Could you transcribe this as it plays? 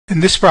In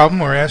this problem,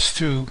 we're asked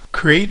to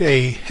create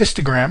a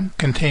histogram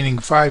containing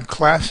 5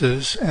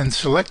 classes and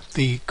select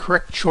the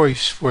correct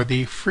choice for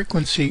the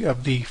frequency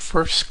of the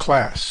first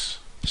class.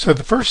 So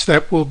the first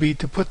step will be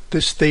to put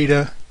this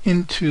data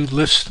into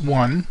list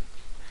 1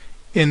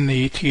 in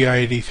the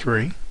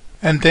TI-83,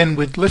 and then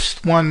with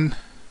list 1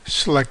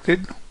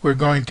 selected, we're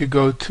going to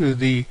go to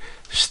the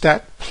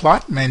Stat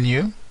Plot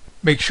menu,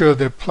 make sure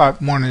that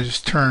plot 1 is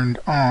turned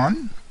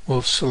on.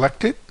 We'll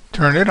select it,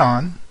 turn it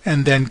on,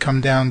 and then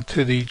come down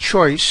to the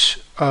choice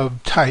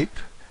of type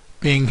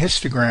being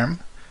histogram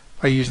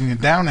by using the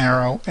down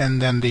arrow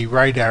and then the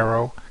right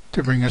arrow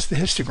to bring us the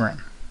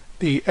histogram.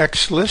 The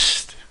X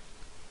list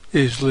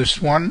is list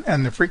 1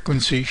 and the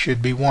frequency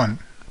should be 1.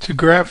 To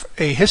graph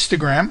a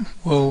histogram,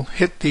 we'll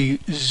hit the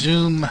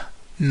zoom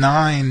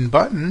 9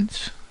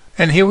 buttons,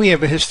 and here we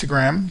have a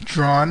histogram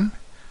drawn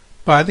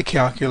by the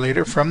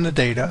calculator from the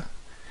data,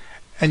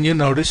 and you'll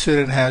notice that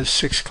it has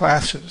 6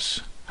 classes.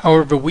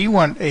 However, we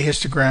want a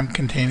histogram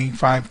containing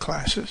 5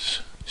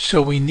 classes.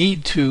 So we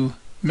need to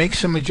make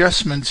some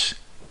adjustments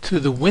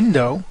to the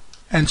window,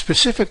 and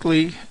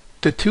specifically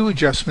the 2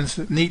 adjustments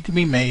that need to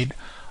be made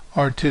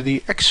are to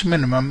the X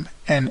minimum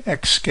and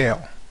X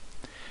scale.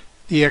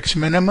 The X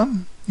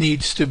minimum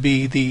needs to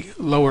be the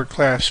lower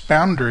class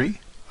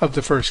boundary of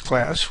the first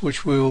class,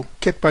 which we'll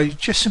get by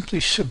just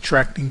simply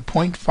subtracting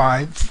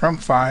 0.5 from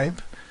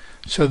 5,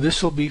 so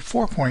this will be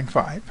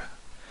 4.5.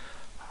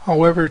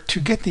 However, to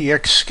get the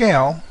X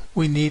scale,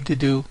 we need to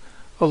do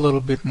a little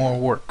bit more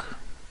work.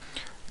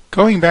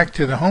 Going back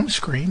to the home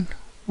screen,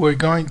 we're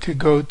going to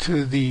go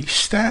to the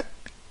Stat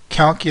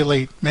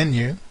Calculate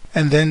menu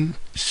and then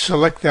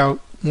select out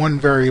one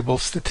variable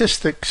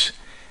statistics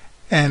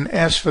and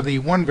ask for the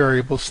one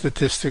variable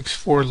statistics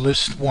for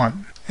list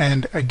 1.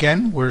 And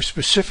again, we're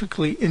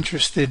specifically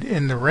interested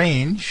in the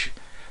range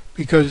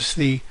because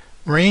the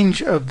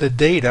range of the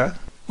data,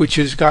 which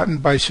is gotten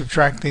by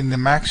subtracting the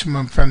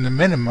maximum from the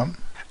minimum,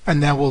 and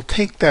now we'll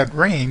take that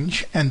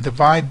range and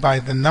divide by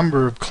the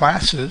number of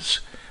classes,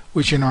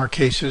 which in our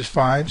case is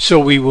 5. So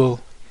we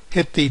will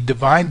hit the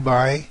divide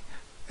by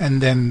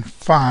and then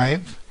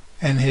 5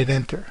 and hit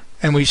enter.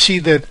 And we see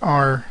that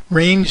our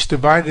range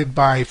divided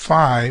by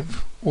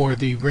 5, or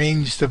the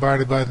range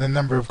divided by the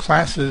number of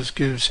classes,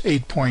 gives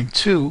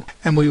 8.2,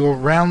 and we will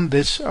round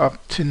this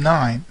up to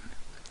 9.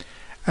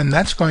 And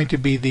that's going to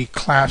be the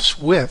class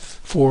width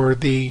for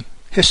the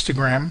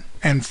histogram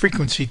and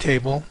frequency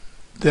table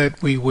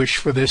that we wish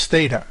for this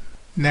data.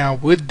 Now,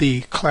 with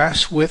the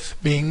class width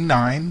being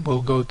 9,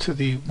 we'll go to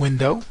the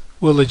window.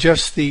 We'll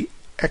adjust the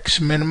X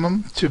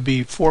minimum to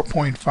be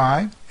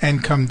 4.5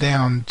 and come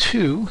down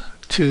 2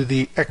 to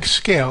the X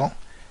scale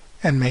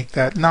and make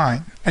that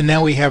 9. And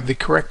now we have the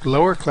correct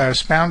lower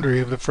class boundary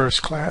of the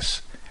first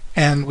class,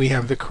 and we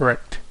have the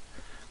correct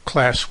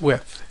class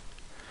width.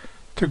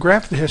 To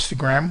graph the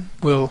histogram,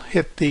 we'll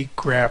hit the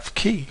graph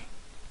key.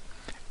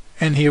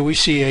 And here we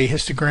see a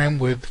histogram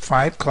with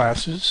 5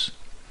 classes.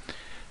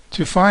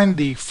 To find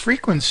the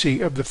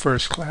frequency of the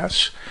first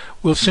class,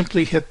 we'll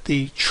simply hit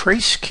the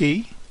trace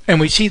key, and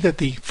we see that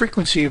the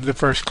frequency of the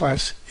first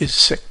class is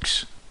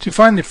 6. To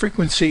find the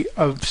frequency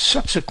of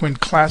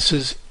subsequent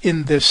classes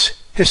in this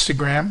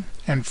histogram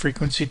and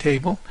frequency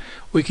table,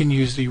 we can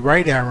use the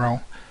right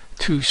arrow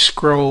to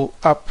scroll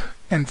up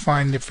and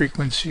find the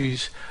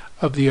frequencies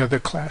of the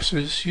other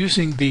classes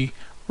using the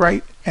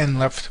right and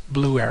left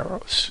blue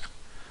arrows.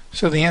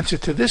 So the answer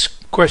to this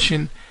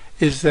question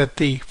is that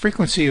the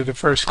frequency of the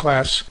first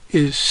class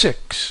is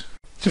 6.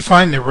 To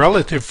find the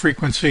relative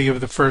frequency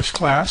of the first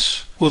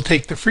class, we'll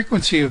take the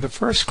frequency of the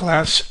first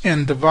class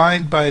and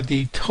divide by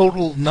the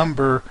total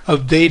number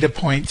of data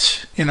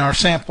points in our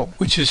sample,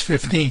 which is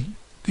 15.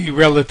 The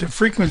relative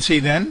frequency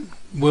then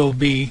will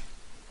be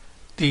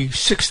the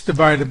 6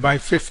 divided by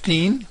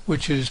 15,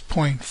 which is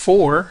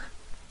 0.4,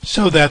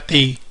 so that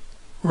the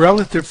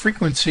relative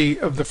frequency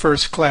of the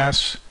first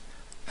class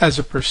as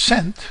a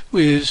percent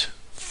is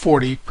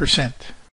 40%.